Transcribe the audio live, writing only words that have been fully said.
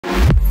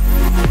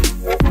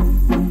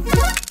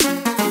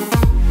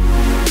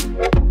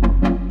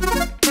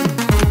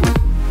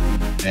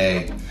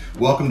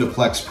Welcome to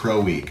Plex Pro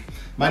Week.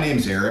 My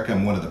name's Eric.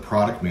 I'm one of the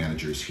product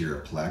managers here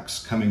at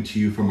Plex, coming to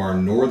you from our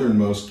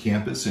northernmost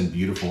campus in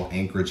beautiful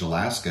Anchorage,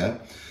 Alaska,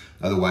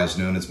 otherwise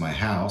known as my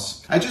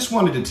house. I just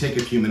wanted to take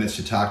a few minutes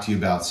to talk to you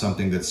about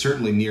something that's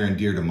certainly near and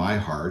dear to my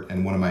heart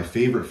and one of my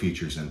favorite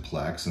features in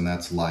Plex, and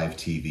that's live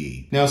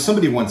TV. Now,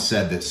 somebody once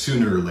said that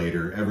sooner or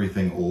later,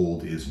 everything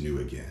old is new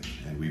again,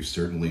 and we've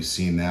certainly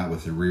seen that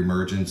with the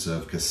reemergence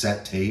of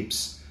cassette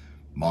tapes,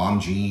 mom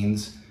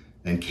jeans,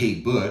 and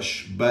Kate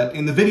Bush, but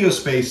in the video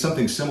space,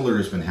 something similar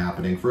has been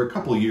happening for a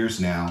couple of years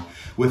now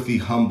with the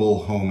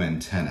humble home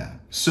antenna.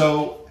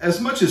 So,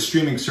 as much as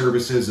streaming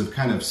services have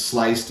kind of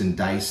sliced and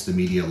diced the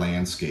media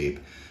landscape,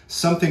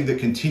 something that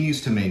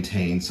continues to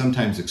maintain,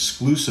 sometimes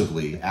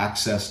exclusively,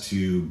 access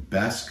to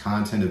best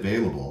content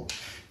available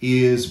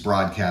is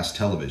broadcast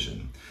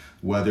television.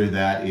 Whether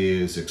that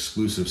is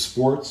exclusive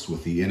sports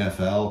with the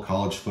NFL,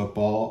 college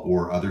football,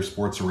 or other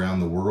sports around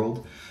the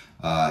world,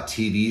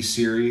 TV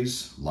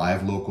series,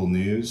 live local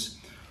news.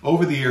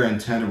 Over-the-air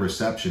antenna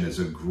reception is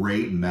a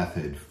great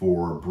method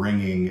for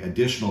bringing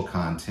additional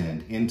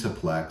content into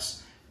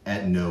Plex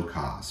at no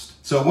cost.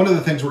 So one of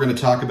the things we're going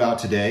to talk about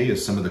today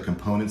is some of the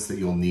components that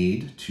you'll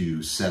need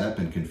to set up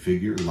and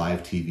configure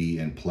live TV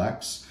in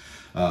Plex.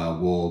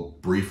 We'll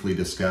briefly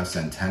discuss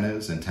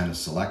antennas, antenna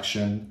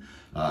selection,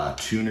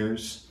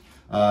 tuners,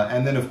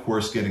 and then of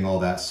course getting all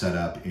that set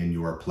up in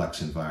your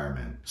Plex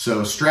environment.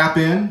 So strap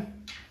in,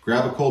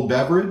 grab a cold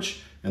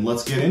beverage, and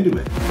let's get into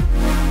it.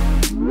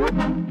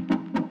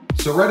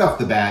 So right off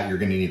the bat, you're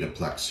going to need a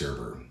Plex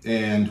server.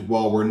 And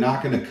while we're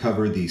not going to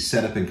cover the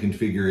setup and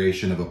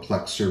configuration of a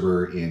Plex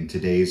server in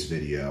today's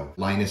video,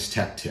 Linus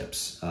Tech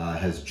Tips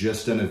has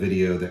just done a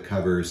video that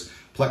covers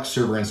Plex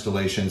server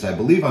installations, I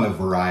believe, on a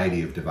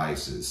variety of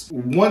devices.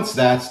 Once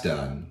that's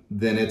done,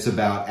 then it's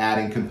about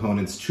adding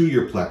components to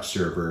your Plex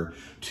server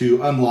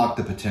to unlock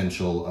the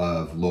potential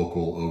of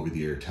local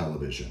over-the-air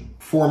television.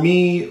 For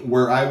me,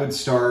 where I would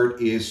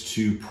start is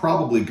to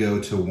probably go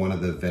to one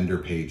of the vendor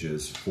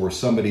pages for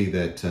somebody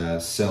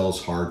that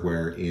sells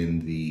hardware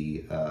in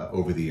the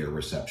over-the-air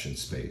reception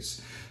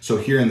space. So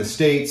here in the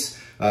States,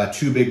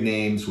 two big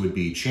names would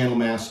be Channel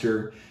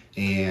Master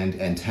and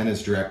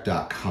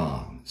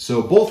AntennaSdirect.com.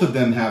 So both of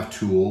them have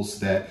tools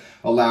that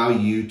allow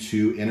you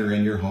to enter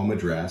in your home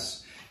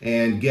address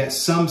and get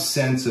some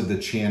sense of the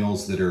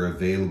channels that are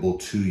available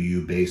to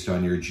you based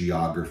on your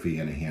geography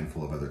and a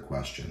handful of other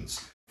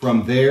questions.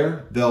 From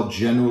there, they'll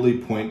generally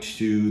point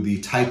to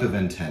the type of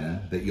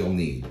antenna that you'll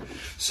need.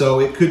 So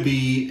it could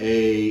be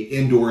an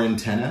indoor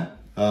antenna,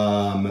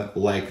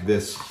 like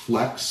this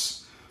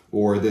Plex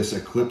or this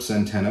Eclipse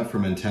antenna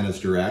from Antennas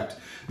Direct.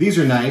 These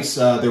are nice.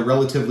 They're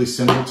relatively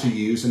simple to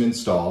use and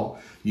install.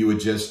 You would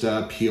just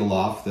peel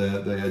off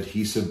the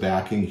adhesive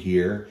backing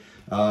here,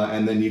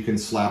 and then you can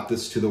slap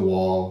this to the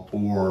wall,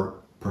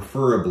 or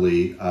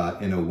preferably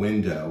in a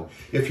window.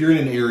 If you're in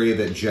an area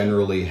that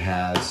generally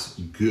has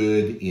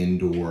good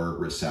indoor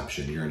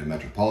reception, you're in a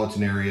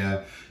metropolitan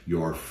area,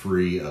 you're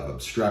free of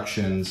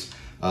obstructions,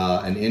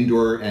 an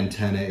indoor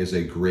antenna is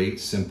a great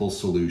simple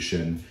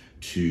solution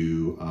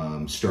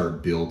to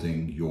start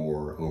building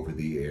your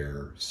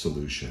over-the-air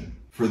solution.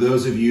 For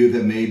those of you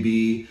that may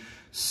be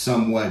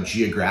somewhat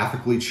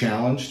geographically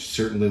challenged,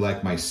 certainly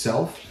like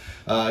myself,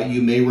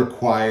 you may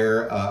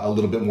require a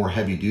little bit more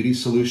heavy-duty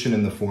solution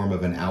in the form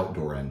of an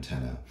outdoor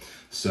antenna.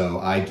 So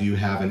I do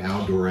have an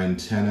outdoor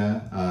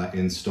antenna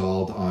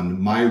installed on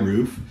my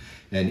roof,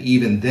 and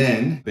even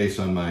then, based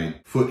on my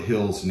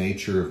foothills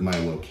nature of my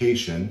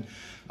location,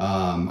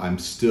 I'm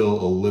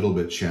still a little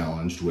bit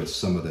challenged with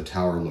some of the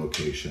tower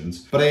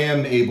locations, but I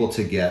am able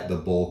to get the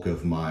bulk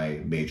of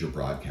my major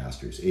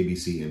broadcasters,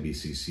 ABC,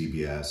 NBC,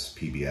 CBS,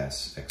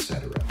 PBS,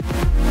 etc.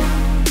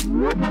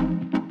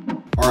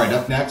 All right,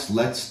 up next,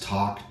 let's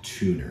talk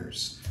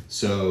tuners.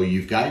 So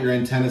you've got your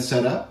antenna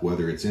set up,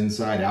 whether it's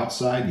inside,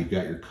 outside, you've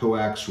got your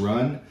coax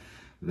run.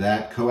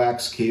 That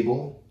coax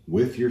cable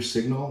with your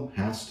signal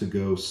has to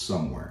go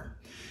somewhere.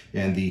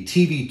 And the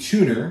TV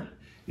tuner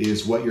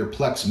is what your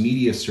Plex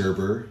media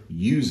server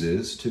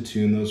uses to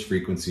tune those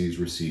frequencies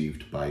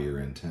received by your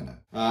antenna.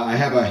 I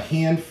have a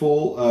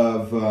handful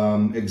of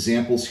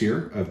examples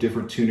here of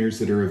different tuners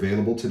that are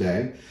available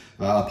today.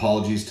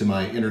 Apologies to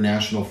my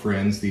international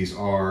friends. These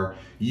are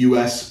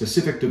US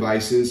specific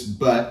devices,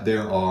 but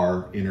there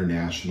are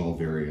international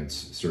variants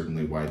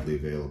certainly widely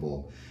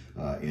available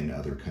in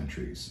other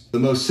countries. The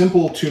most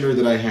simple tuner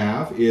that I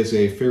have is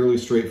a fairly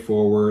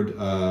straightforward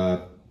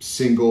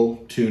single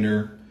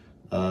tuner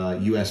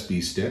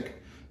USB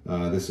stick.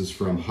 This is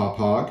from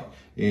Hauppauge,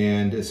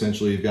 and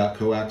essentially you've got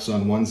coax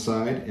on one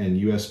side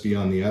and USB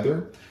on the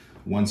other.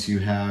 Once you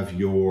have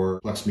your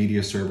Plex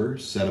media server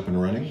set up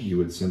and running, you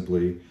would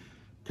simply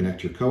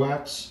connect your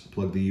coax,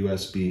 plug the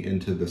USB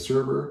into the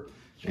server,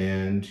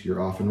 and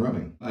you're off and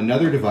running.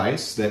 Another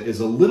device that is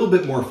a little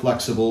bit more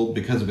flexible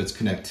because of its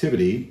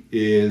connectivity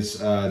is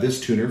this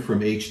tuner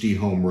from HD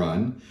Home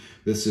Run.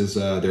 This is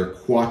their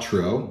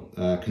Quattro,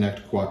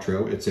 Connect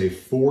Quattro. It's a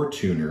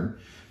 4-tuner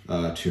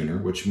tuner,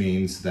 which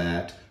means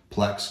that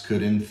Plex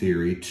could, in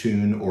theory,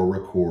 tune or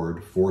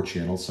record 4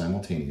 channels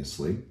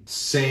simultaneously.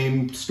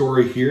 Same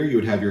story here. You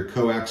would have your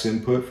coax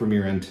input from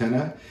your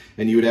antenna,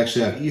 and you would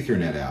actually have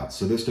Ethernet out.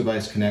 So this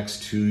device connects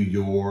to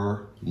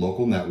your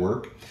local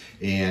network,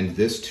 and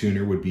this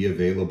tuner would be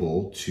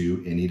available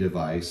to any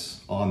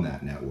device on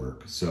that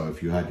network. So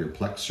if you had your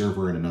Plex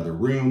server in another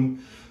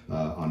room,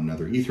 on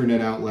another Ethernet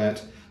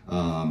outlet,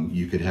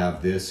 you could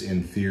have this,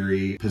 in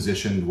theory,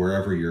 positioned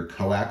wherever your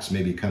coax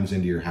maybe comes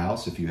into your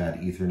house if you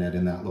had Ethernet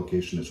in that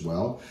location as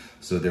well.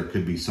 So there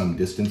could be some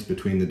distance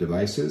between the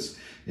devices.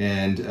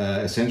 And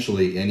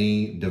essentially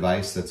any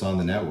device that's on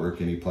the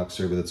network, any Plex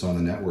server that's on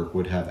the network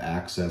would have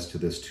access to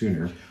this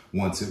tuner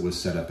once it was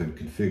set up and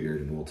configured,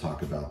 and we'll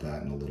talk about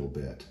that in a little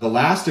bit. The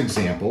last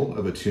example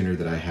of a tuner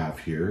that I have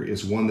here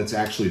is one that's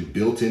actually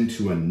built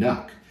into a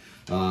NUC.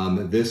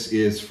 This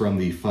is from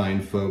the fine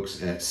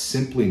folks at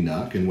Simply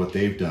NUC, and what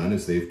they've done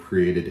is they've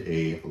created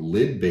a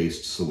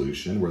lid-based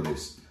solution where they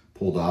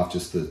pulled off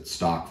just the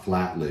stock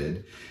flat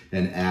lid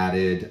and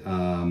added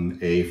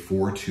a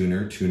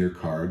 4-tuner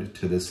card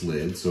to this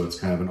lid, so it's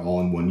kind of an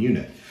all-in-one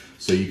unit.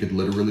 So you could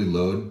literally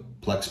load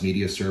Plex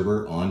Media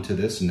Server onto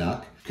this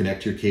NUC,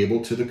 connect your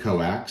cable to the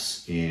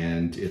coax,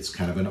 and it's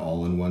kind of an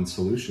all-in-one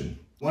solution.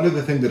 One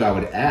other thing that I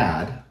would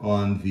add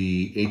on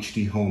the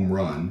HD Home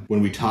Run,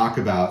 when we talk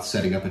about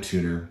setting up a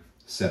tuner,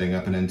 setting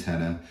up an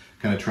antenna,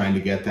 kind of trying to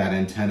get that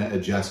antenna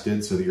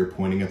adjusted so that you're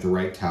pointing at the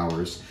right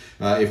towers.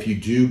 If you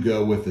do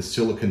go with the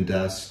Silicon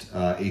Dust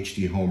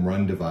HD Home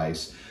Run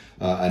device,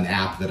 an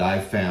app that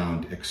I've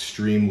found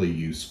extremely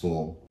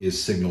useful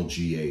is Signal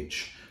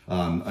GH.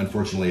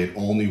 Unfortunately, it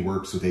only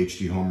works with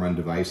HD Home Run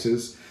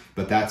devices,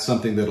 but that's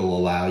something that'll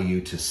allow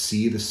you to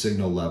see the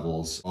signal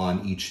levels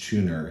on each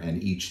tuner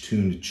and each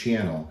tuned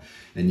channel.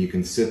 And you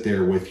can sit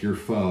there with your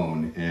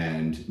phone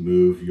and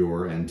move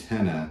your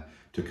antenna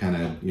to kind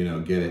of,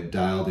 get it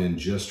dialed in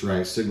just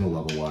right signal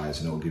level wise,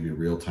 and it'll give you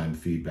real-time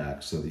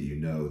feedback so that you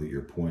know that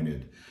you're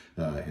pointed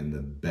in the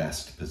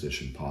best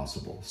position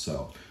possible.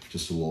 So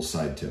just a little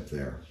side tip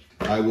there.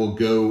 I will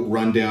go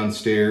run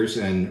downstairs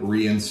and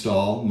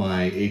reinstall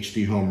my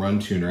HD Home Run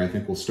tuner. I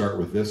think we'll start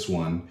with this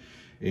one,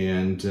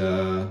 and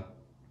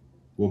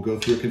we'll go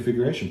through a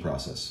configuration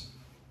process.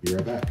 Be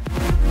right back.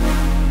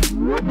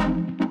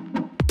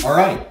 All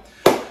right,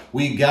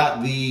 we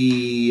got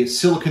the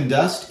Silicon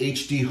Dust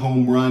HD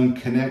Home Run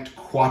Connect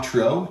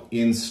Quattro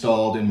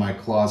installed in my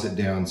closet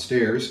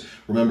downstairs.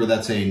 Remember,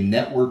 that's a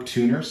network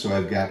tuner, so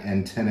I've got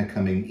antenna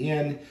coming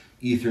in,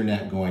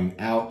 Ethernet going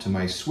out to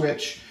my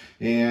switch,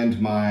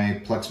 and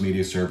my Plex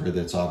Media Server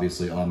that's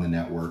obviously on the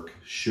network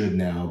should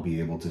now be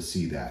able to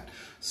see that.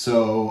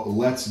 So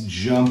let's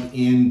jump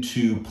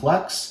into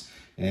Plex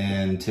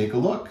and take a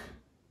look.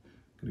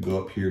 I'm gonna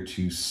go up here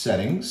to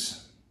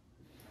Settings.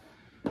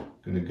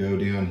 Gonna go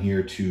down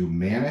here to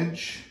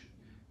Manage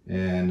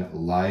and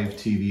Live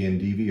TV and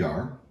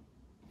DVR.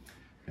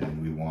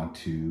 And we want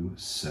to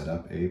set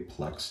up a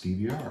Plex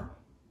DVR.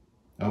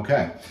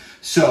 Okay,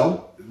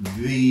 so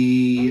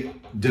the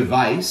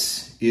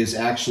device is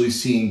actually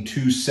seeing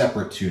 2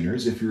 separate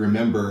tuners. If you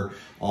remember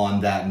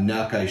on that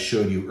NUC I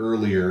showed you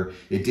earlier,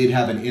 it did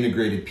have an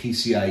integrated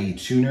PCIe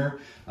tuner.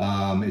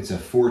 It's a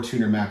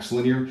 4-tuner max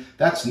linear.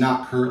 That's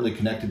not currently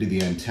connected to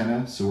the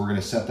antenna, so we're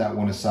gonna set that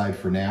one aside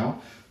for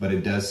now, but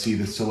it does see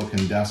the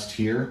Silicon Dust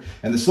here.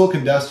 And the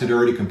Silicon Dust had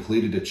already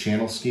completed a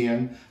channel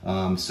scan,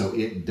 so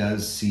it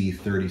does see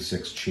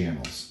 36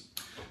 channels.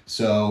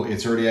 So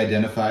it's already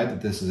identified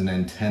that this is an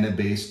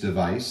antenna-based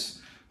device.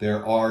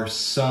 There are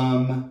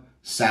some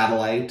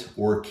satellite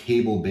or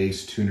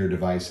cable-based tuner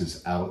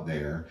devices out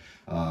there.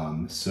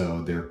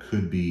 So there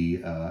could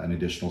be an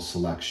additional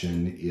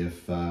selection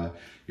if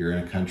you're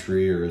in a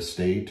country or a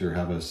state or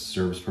have a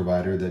service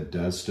provider that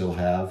does still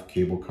have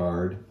cable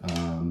card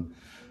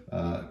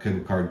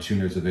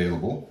tuners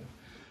available.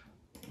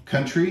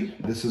 Country,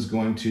 this is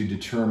going to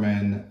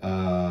determine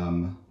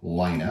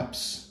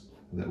lineups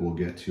that we'll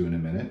get to in a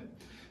minute.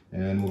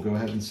 And we'll go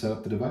ahead and set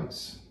up the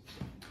device.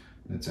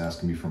 It's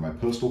asking me for my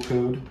postal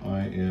code.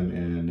 I am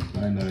in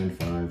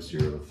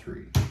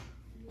 99503.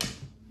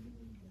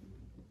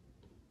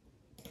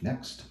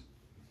 Next.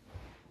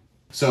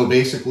 So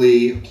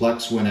basically,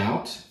 Plex went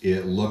out,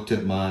 it looked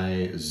at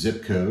my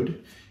zip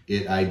code,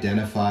 it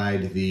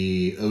identified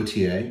the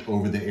OTA,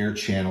 over-the-air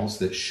channels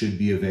that should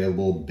be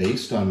available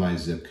based on my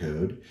zip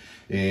code,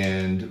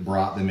 and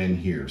brought them in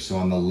here. So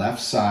on the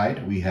left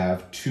side, we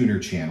have tuner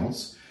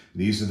channels.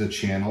 These are the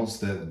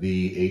channels that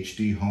the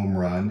HD Home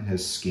Run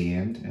has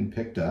scanned and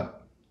picked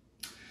up.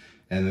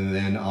 And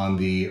then on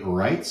the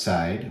right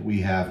side, we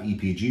have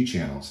EPG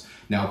channels.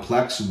 Now,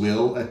 Plex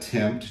will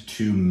attempt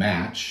to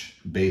match,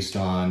 based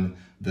on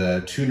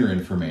the tuner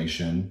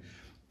information,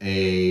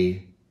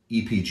 a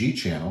EPG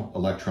channel,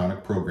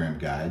 electronic program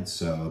guide.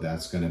 So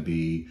that's going to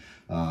be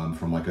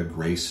from like a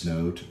Grace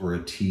Note or a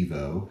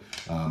TiVo.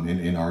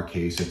 In our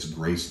case, it's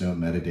Grace Note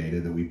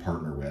metadata that we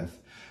partner with.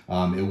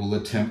 It will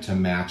attempt to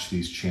match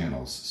these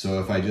channels. So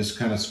if I just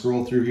kind of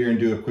scroll through here and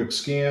do a quick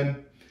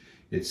scan,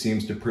 it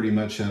seems to pretty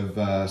much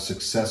have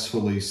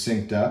successfully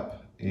synced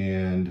up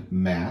and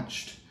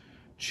matched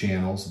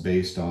channels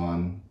based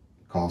on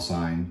call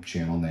sign,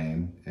 channel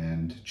name,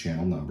 and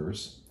channel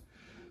numbers.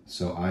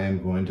 So I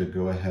am going to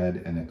go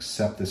ahead and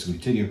accept this and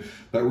continue.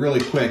 But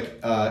really quick,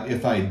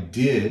 if I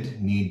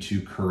did need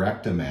to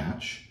correct a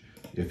match,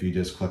 if you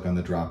just click on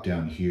the drop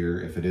down here,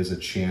 if it is a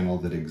channel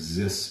that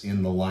exists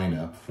in the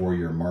lineup for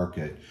your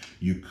market,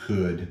 you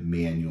could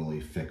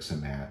manually fix a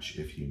match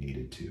if you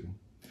needed to.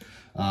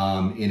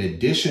 In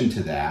addition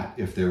to that,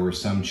 if there were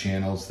some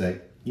channels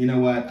that, you know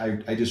what,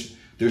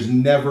 there's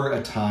never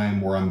a time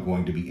where I'm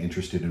going to be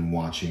interested in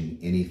watching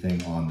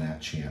anything on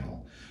that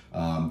channel,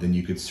 then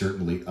you could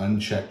certainly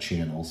uncheck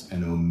channels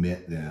and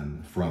omit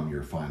them from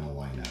your final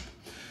lineup.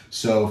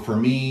 So for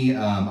me,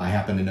 I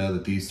happen to know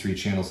that these 3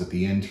 channels at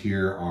the end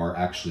here are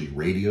actually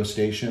radio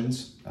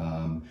stations,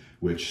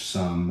 which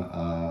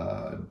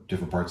some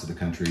different parts of the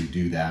country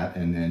do that.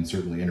 And then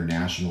certainly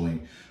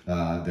internationally,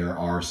 there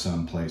are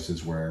some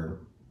places where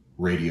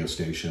radio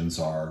stations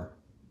are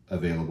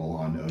available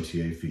on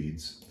OTA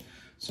feeds.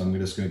 So I'm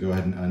just going to go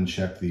ahead and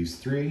uncheck these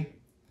 3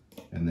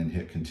 and then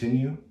hit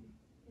continue.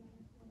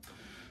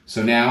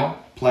 So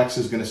now Plex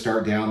is going to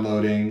start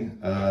downloading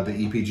the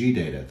EPG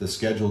data, the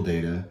schedule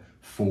data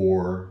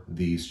for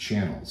these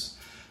channels.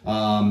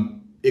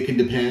 It can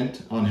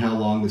depend on how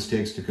long this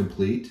takes to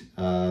complete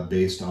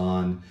based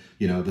on,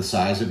 the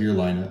size of your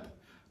lineup,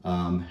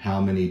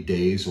 how many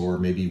days or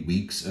maybe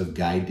weeks of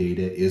guide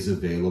data is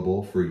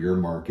available for your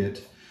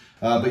market.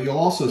 But you'll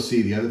also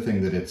see the other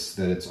thing that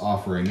it's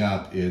offering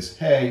up is,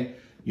 hey,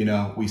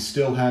 we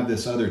still have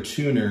this other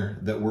tuner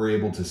that we're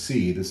able to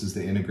see. This is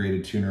the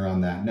integrated tuner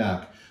on that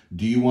NUC.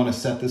 Do you want to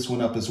set this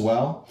one up as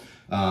well?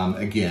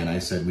 Again, I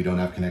said we don't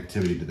have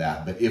connectivity to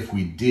that, but if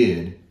we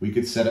did, we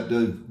could set up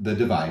the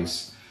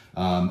device,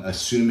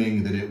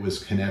 assuming that it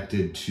was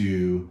connected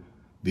to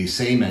the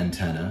same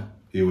antenna.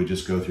 It would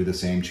just go through the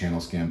same channel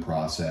scan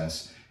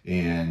process,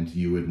 and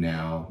you would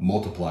now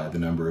multiply the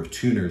number of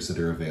tuners that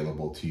are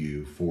available to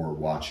you for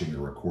watching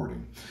or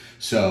recording.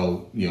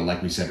 So,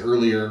 like we said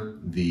earlier,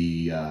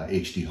 the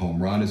HD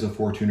Home Run is a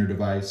 4-tuner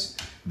device.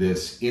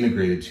 This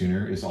integrated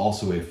tuner is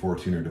also a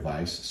 4-tuner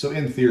device. So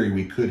in theory,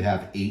 we could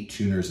have 8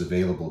 tuners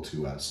available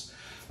to us.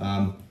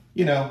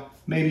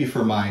 Maybe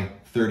for my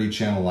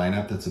 30-channel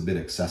lineup, that's a bit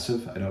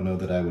excessive. I don't know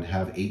that I would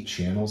have 8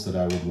 channels that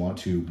I would want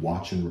to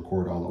watch and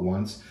record all at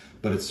once,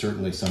 but it's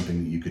certainly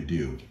something that you could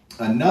do.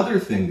 Another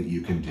thing that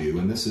you can do,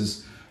 and this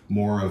is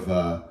more of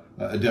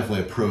definitely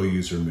a pro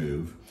user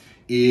move,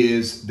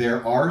 is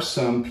there are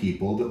some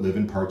people that live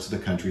in parts of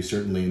the country,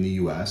 certainly in the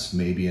US,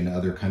 maybe in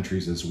other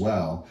countries as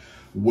well,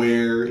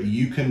 where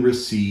you can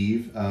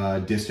receive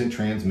distant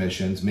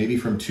transmissions, maybe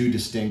from 2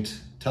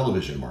 distinct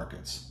television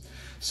markets.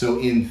 So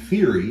in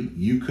theory,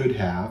 you could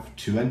have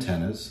 2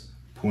 antennas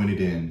pointed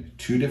in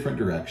 2 different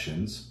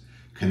directions,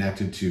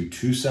 connected to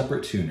 2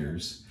 separate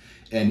tuners,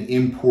 and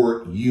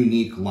import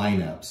unique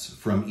lineups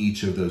from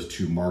each of those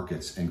 2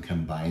 markets and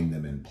combine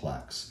them in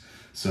Plex.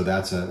 So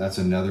that's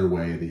another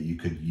way that you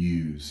could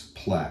use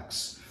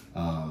Plex,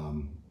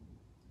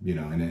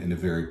 in a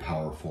very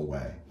powerful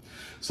way.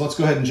 So let's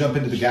go ahead and jump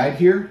into the guide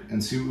here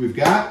and see what we've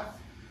got.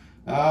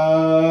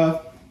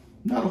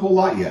 Not a whole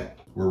lot yet.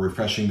 We're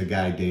refreshing the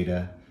guide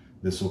data.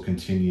 This will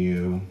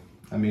continue.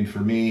 I mean, for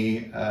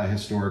me,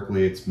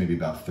 historically, it's maybe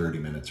about 30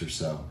 minutes or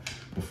so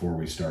before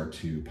we start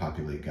to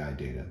populate guide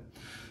data.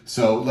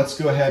 So let's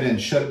go ahead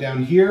and shut it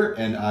down here,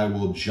 and I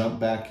will jump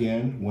back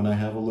in when I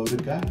have a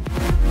loaded guide.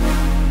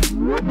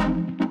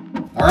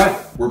 All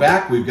right, we're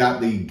back. We've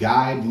got the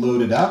guide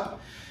loaded up,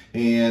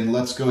 and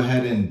let's go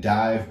ahead and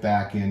dive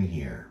back in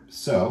here.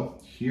 So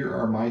here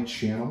are my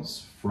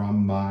channels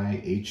from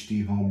my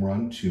HD Home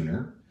Run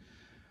tuner.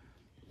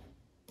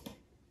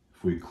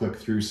 If we click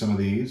through some of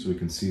these, we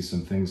can see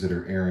some things that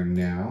are airing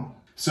now.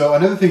 So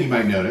another thing you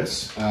might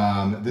notice,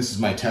 this is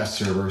my test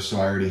server, so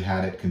I already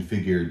had it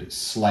configured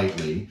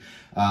slightly.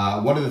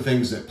 One of the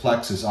things that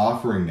Plex is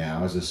offering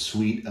now is a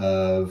suite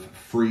of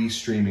free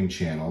streaming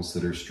channels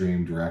that are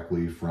streamed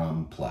directly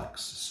from Plex.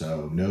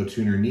 So no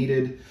tuner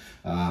needed.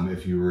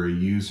 If you were a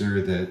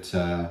user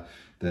that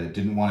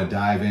didn't want to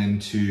dive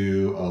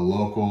into a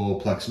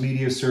local Plex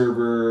media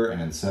server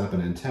and set up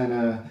an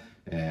antenna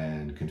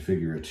and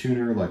configure a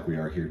tuner like we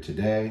are here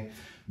today,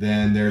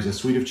 then there's a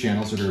suite of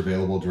channels that are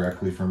available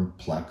directly from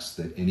Plex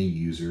that any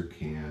user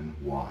can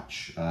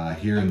watch.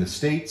 Here in the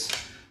States,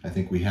 I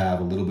think we have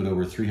a little bit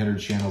over 300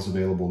 channels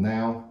available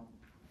now.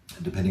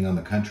 Depending on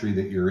the country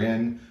that you're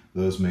in,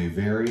 those may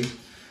vary.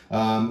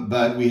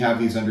 But we have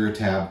these under a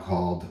tab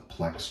called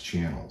Plex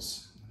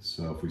channels.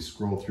 So if we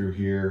scroll through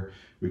here,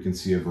 we can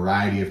see a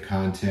variety of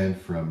content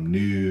from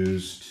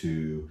news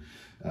to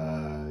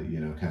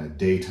kind of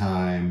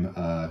daytime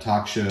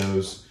talk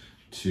shows,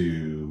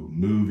 to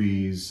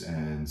movies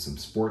and some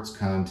sports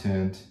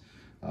content,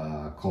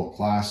 cult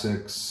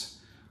classics.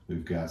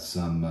 We've got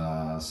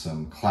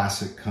some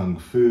classic kung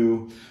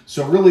fu.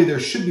 So really there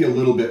should be a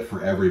little bit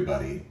for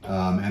everybody.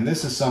 And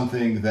this is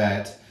something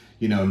that,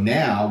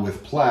 now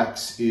with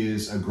Plex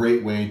is a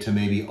great way to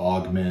maybe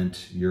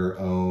augment your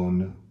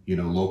own,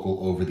 local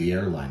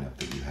over-the-air lineup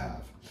that you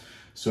have.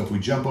 So if we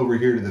jump over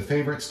here to the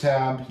favorites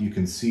tab, you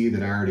can see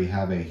that I already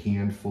have a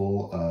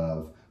handful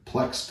of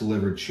Plex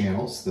delivered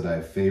channels that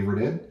I've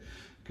favorited.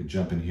 I could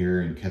jump in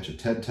here and catch a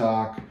TED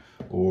Talk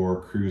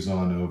or cruise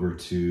on over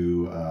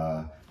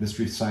to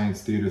Mystery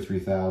Science Theater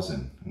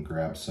 3000 and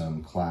grab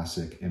some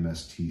classic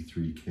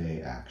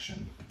MST3K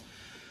action.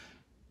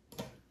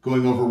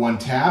 Going over one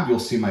tab, you'll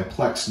see my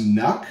Plex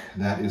NUC.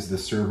 That is the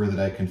server that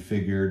I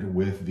configured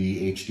with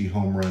the HD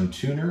Home Run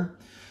tuner.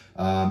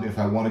 If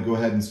I want to go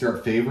ahead and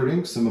start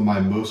favoriting some of my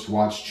most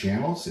watched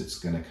channels, it's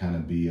going to kind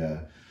of be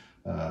a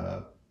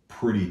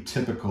pretty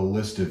typical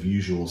list of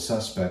usual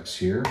suspects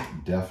here.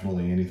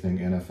 Definitely anything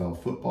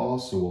NFL football,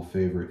 so we'll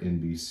favorite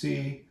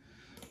NBC,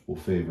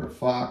 we'll favorite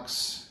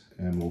Fox,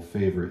 and we'll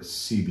favorite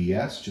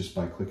CBS just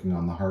by clicking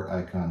on the heart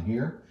icon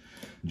here.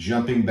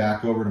 Jumping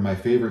back over to my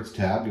favorites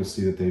tab, you'll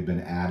see that they've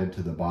been added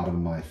to the bottom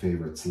of my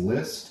favorites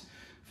list.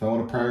 If I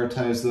want to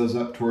prioritize those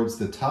up towards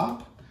the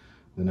top,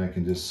 then I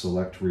can just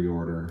select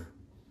reorder,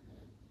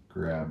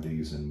 grab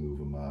these and move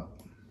them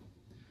up.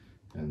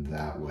 And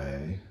that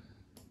way,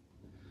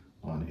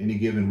 on any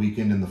given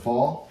weekend in the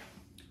fall,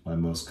 my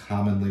most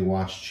commonly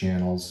watched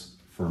channels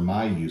for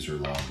my user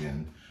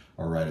login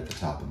are right at the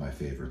top of my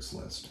favorites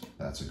list.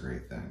 That's a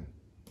great thing.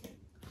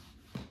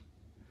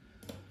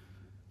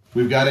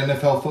 We've got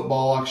NFL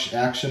football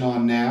action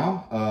on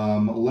now.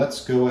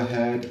 Let's go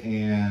ahead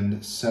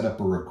and set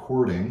up a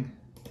recording.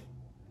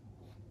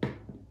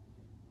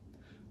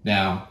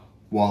 Now,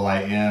 while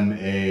I am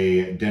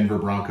a Denver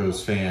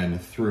Broncos fan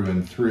through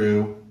and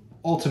through,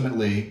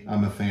 ultimately,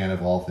 I'm a fan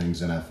of all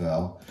things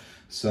NFL.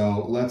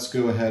 So let's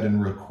go ahead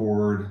and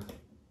record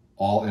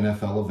all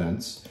NFL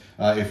events.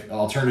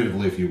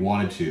 Alternatively, if you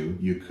wanted to,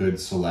 you could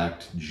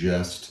select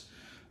just,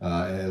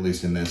 at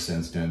least in this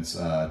instance,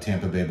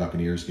 Tampa Bay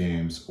Buccaneers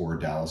games or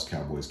Dallas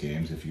Cowboys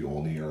games if you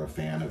only are a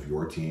fan of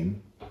your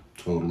team.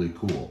 Totally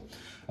cool.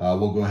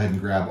 We'll go ahead and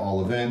grab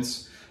all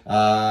events.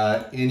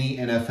 Any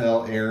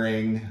NFL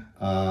airing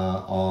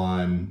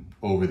on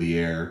over the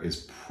air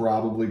is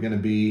probably going to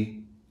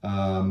be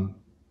a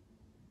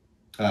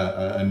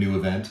new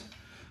event.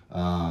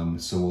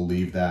 So we'll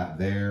leave that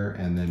there,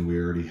 and then we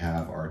already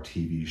have our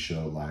TV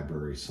show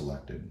library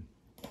selected.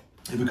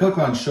 If we click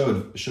on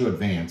Show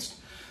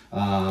Advanced,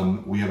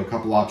 we have a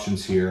couple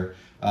options here.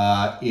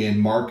 In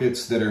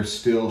markets that are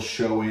still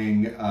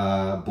showing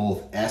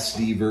both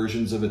SD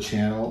versions of a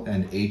channel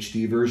and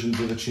HD versions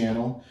of a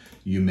channel,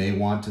 you may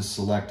want to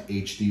select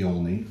HD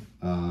only.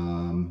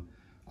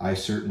 I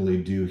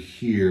certainly do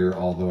here,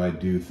 although I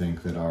do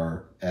think that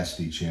our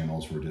SD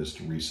channels were just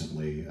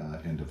recently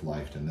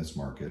end-of-lifed in this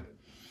market.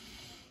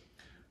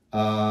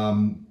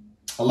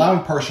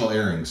 Allowing partial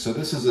airing. So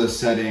this is a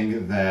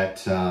setting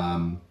that,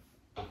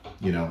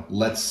 you know,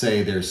 let's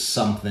say there's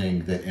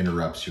something that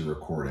interrupts your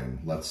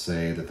recording. Let's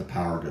say that the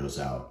power goes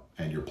out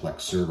and your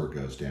Plex server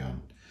goes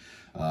down.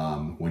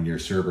 When your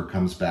server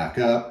comes back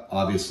up,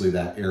 obviously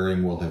that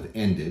airing will have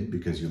ended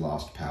because you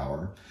lost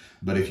power.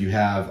 But if you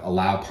have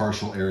allow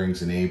partial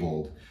airings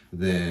enabled,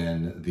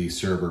 then the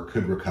server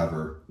could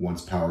recover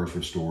once power is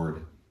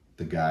restored,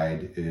 the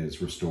guide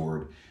is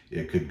restored,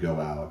 it could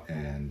go out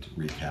and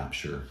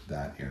recapture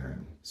that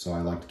airing. So I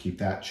like to keep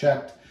that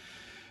checked.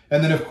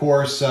 And then of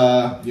course,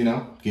 you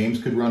know,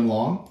 games could run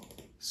long.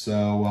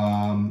 So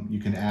you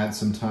can add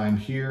some time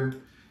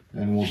here,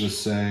 and we'll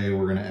just say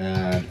we're gonna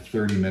add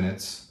 30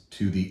 minutes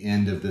to the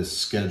end of this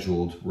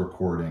scheduled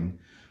recording,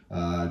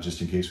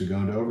 just in case we go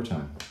into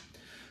overtime.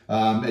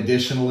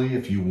 Additionally,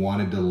 if you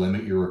wanted to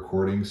limit your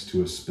recordings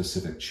to a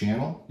specific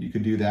channel, you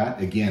could do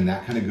that. Again,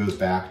 that kind of goes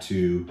back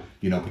to,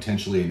 you know,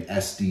 potentially an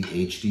SD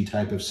HD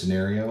type of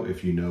scenario.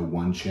 If you know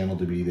one channel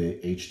to be the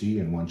HD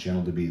and one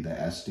channel to be the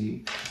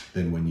SD,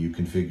 then when you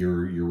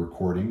configure your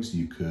recordings,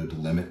 you could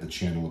limit the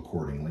channel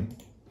accordingly.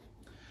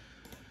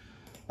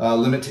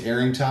 Limit to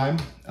airing time.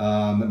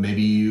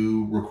 Maybe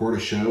you record a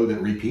show that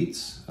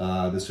repeats.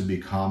 This would be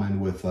common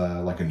with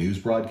like a news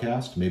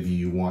broadcast. Maybe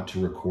you want to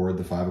record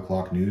the 5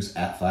 o'clock news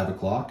at 5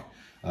 o'clock.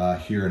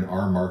 Here in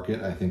our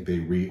market, I think they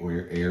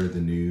re-air the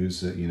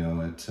news, you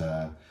know,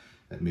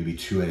 at maybe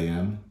 2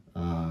 a.m.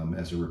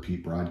 As a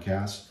repeat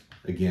broadcast.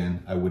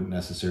 Again, I wouldn't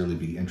necessarily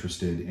be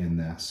interested in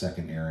that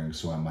second airing,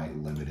 so I might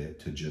limit it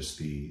to just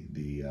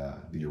the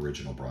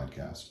original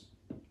broadcast.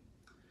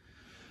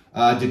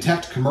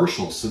 Detect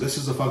commercials. So this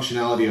is a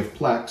functionality of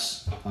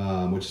Plex,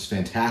 which is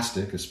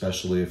fantastic,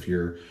 especially if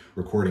you're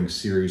recording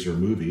series or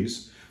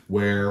movies,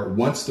 where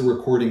once the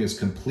recording is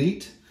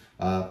complete,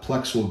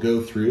 Plex will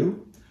go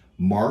through,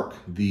 mark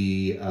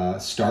the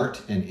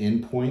start and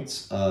end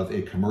points of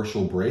a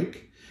commercial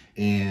break,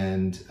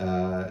 and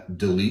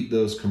delete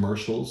those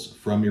commercials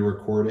from your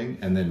recording,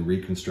 and then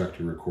reconstruct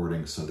your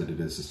recording so that it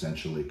is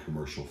essentially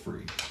commercial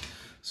free.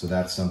 So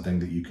that's something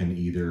that you can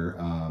either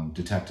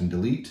detect and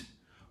delete,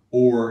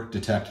 or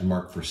detect and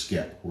mark for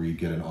skip, where you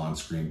get an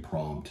on-screen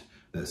prompt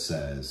that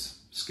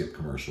says skip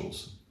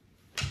commercials.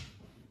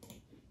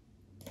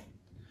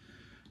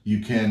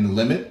 You can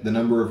limit the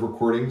number of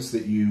recordings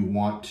that you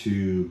want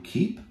to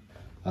keep.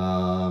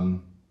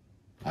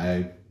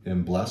 I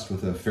am blessed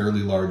with a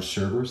fairly large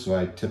server, so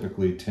I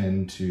typically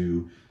tend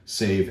to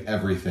save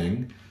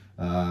everything,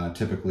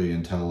 typically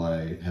until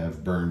I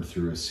have burned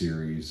through a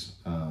series,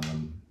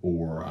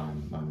 or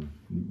I'm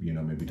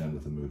maybe done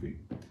with a movie.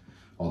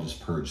 I'll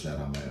just purge that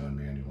on my own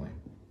manually.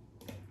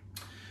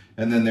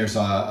 And then there's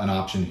an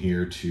option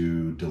here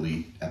to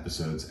delete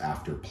episodes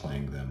after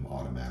playing them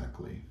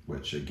automatically,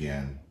 which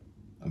again,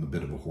 I'm a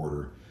bit of a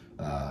hoarder,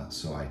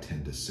 so I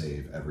tend to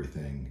save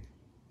everything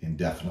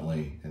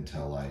indefinitely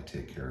until I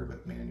take care of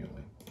it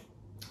manually.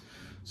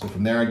 So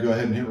from there, I'd go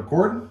ahead and hit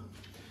record.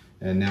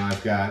 And now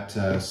I've got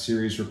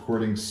series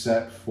recording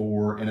set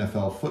for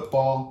NFL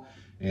football.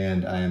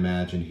 And I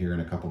imagine here in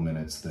a couple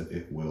minutes that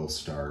it will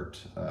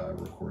start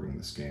recording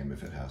this game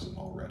if it hasn't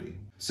already.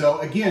 So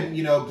again,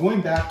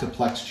 going back to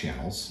Plex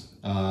channels,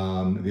 the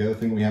other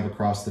thing we have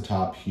across the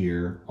top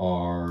here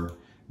are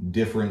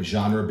different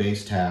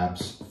genre-based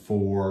tabs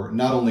for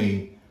not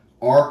only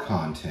our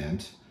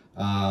content,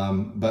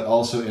 but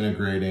also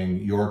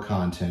integrating your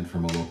content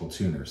from a local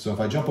tuner. So if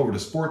I jump over to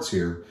sports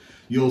here,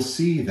 you'll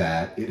see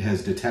that it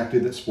has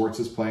detected that sports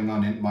is playing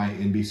on my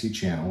NBC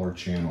channel or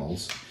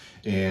channels,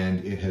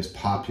 and it has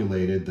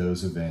populated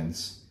those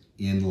events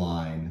in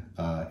line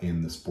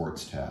in the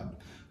sports tab.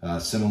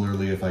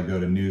 Similarly, if I go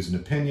to news and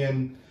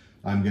opinion,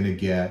 I'm going to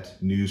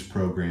get news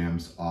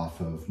programs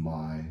off of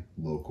my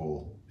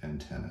local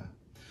antenna.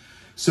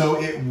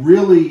 So it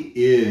really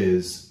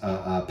is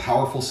a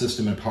powerful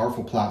system and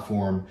powerful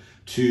platform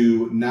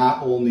to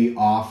not only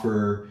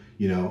offer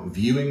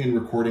viewing and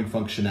recording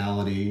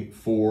functionality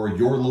for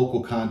your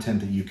local content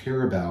that you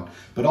care about,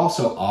 but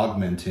also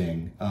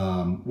augmenting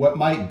what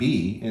might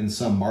be, in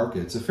some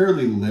markets, a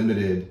fairly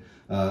limited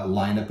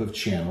lineup of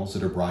channels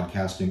that are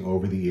broadcasting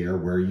over the air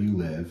where you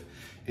live,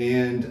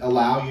 and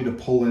allow you to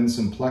pull in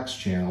some Plex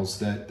channels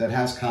that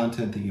has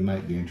content that you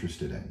might be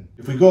interested in.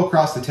 If we go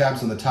across the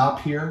tabs on the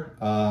top here,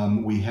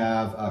 we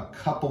have a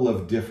couple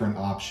of different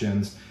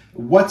options.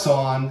 What's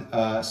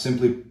on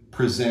simply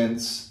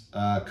presents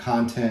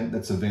content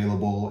that's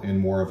available in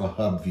more of a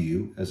hub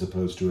view as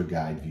opposed to a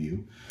guide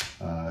view.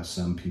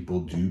 Some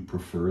people do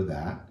prefer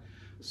that.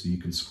 So you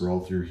can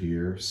scroll through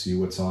here, see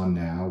what's on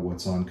now,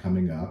 what's on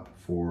coming up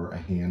for a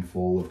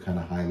handful of kind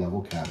of high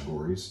level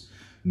categories: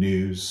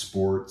 news,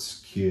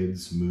 sports,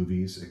 kids,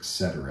 movies,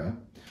 etc.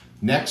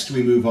 Next,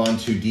 we move on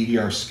to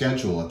DVR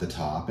schedule at the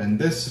top, and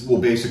this will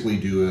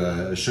basically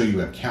show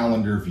you a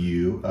calendar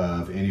view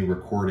of any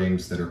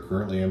recordings that are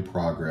currently in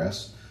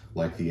progress,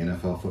 like the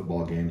NFL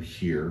football game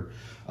here,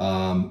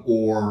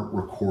 or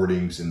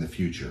recordings in the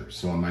future.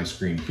 So on my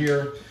screen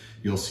here,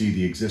 you'll see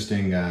the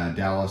existing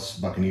Dallas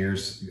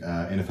Buccaneers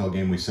NFL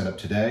game we set up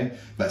today.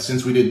 But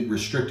since we didn't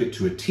restrict it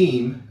to a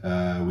team,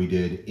 we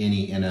did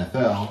any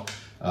NFL.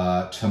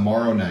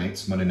 Tomorrow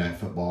night's Monday Night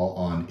Football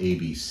on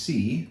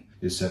ABC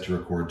is set to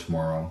record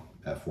tomorrow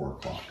at 4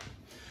 o'clock.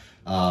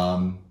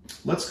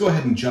 Let's go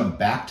ahead and jump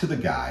back to the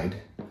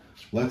guide.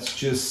 Let's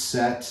just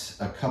set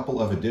a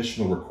couple of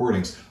additional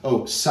recordings.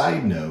 Oh,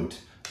 side note,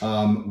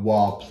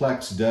 while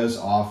Plex does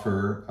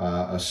offer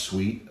a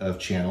suite of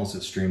channels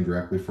that stream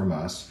directly from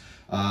us,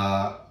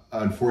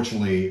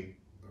 unfortunately,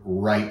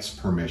 rights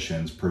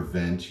permissions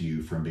prevent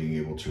you from being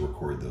able to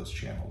record those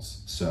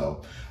channels.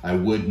 So I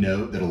would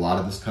note that a lot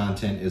of this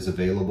content is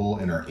available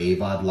in our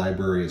AVOD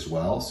library as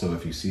well. So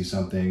if you see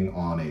something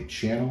on a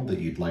channel that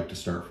you'd like to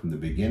start from the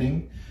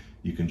beginning,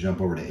 you can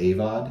jump over to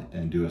AVOD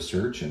and do a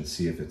search and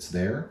see if it's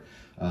there.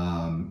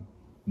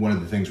 One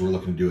of the things we're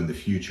looking to do in the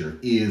future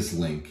is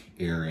link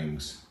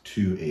airings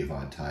to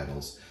AVOD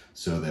titles,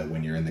 so that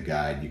when you're in the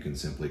guide, you can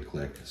simply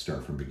click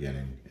start from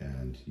beginning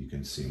and you can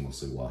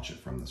seamlessly watch it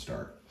from the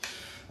start.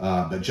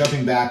 But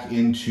jumping back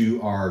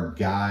into our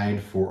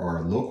guide for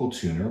our local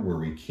tuner where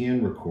we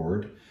can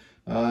record,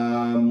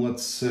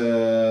 let's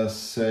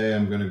say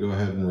I'm going to go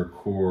ahead and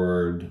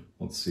record,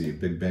 let's see,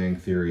 Big Bang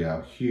Theory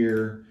out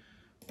here.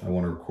 I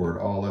want to record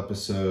all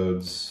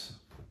episodes.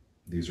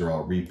 These are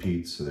all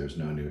repeats, so there's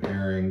no new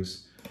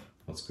airings.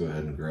 Let's go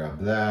ahead and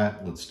grab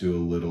that. Let's do a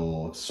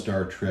little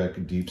Star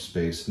Trek Deep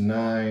Space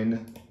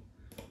Nine,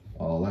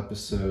 all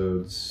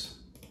episodes,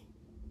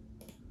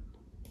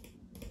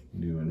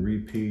 new and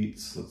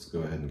repeats. Let's go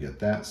ahead and get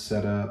that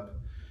set up.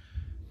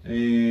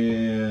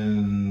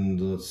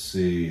 And let's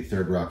see,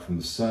 Third Rock from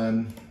the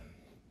Sun.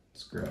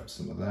 Let's grab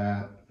some of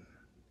that.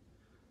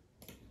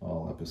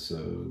 All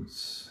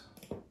episodes,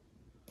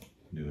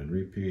 new and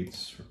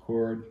repeats,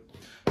 record.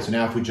 So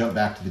now if we jump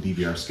back to the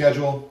DVR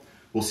schedule,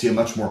 we'll see a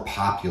much more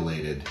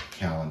populated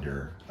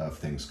calendar of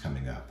things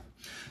coming up.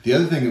 The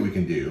other thing that we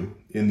can do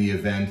in the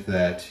event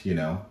that,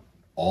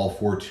 all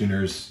 4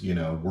 tuners,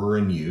 were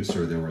in use,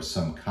 or there was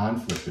some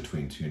conflict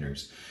between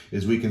tuners,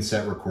 is we can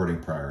set recording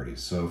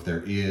priorities. So if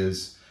there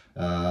is,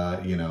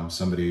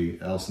 somebody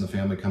else in the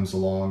family comes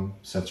along,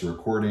 sets a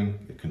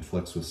recording, it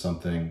conflicts with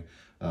something,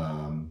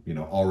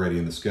 already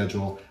in the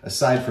schedule,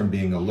 aside from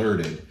being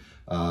alerted,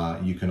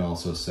 you can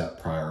also set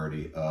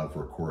priority of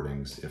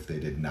recordings if they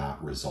did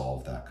not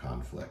resolve that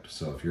conflict.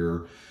 So if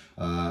your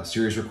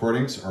series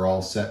recordings are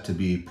all set to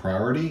be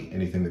priority,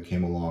 anything that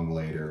came along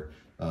later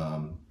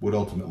would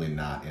ultimately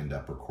not end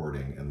up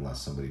recording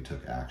unless somebody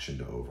took action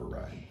to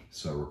override.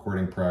 So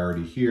recording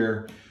priority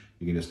here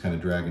You can just kind of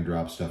drag and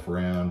drop stuff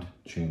around,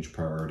 change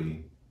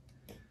priority,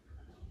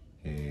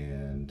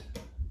 and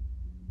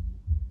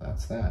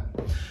that's that.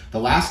 The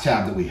last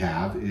tab that we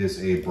have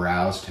is a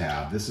Browse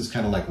tab. This is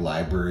kind of like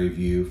Library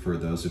View for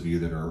those of you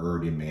that are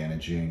already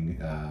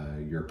managing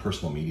your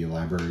personal media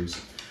libraries.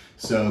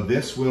 So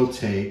this will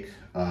take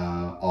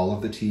all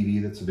of the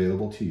TV that's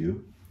available to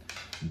you,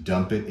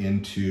 dump it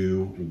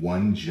into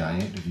one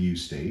giant view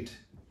state,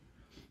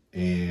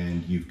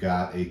 and you've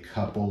got a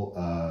couple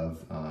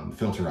of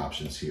filter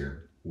options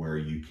here where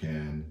you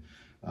can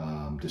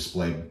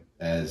display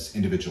as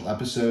individual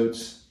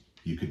episodes.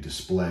 You could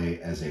display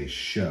as a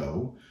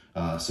show.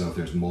 So if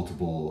there's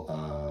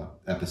multiple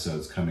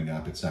episodes coming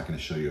up, it's not going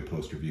to show you a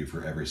poster view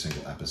for every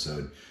single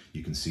episode.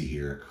 You can see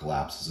here it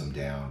collapses them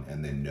down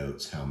and then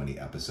notes how many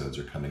episodes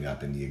are coming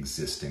up in the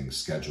existing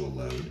schedule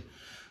load.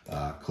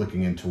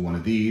 Clicking into one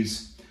of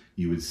these,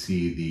 you would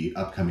see the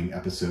upcoming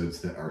episodes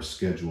that are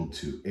scheduled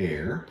to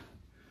air.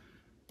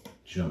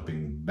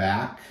 Jumping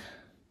back,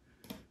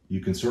 you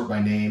can sort by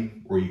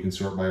name or you can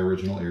sort by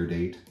original air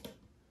date.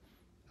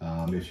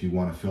 If you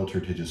want to filter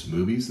to just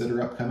movies that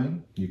are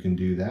upcoming, you can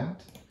do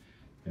that.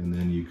 And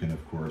then you can,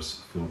 of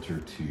course, filter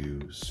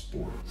to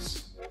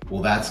sports.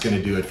 Well, that's going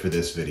to do it for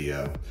this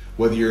video.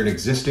 Whether you're an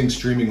existing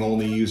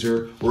streaming-only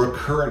user or a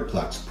current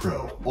Plex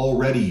Pro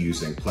already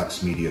using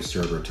Plex Media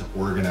Server to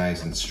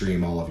organize and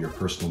stream all of your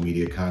personal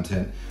media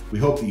content, we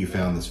hope that you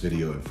found this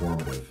video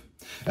informative.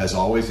 As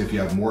always, if you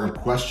have more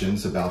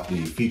questions about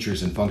the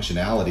features and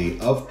functionality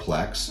of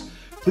Plex,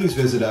 please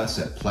visit us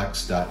at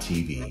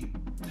plex.tv.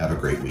 Have a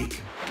great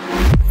week.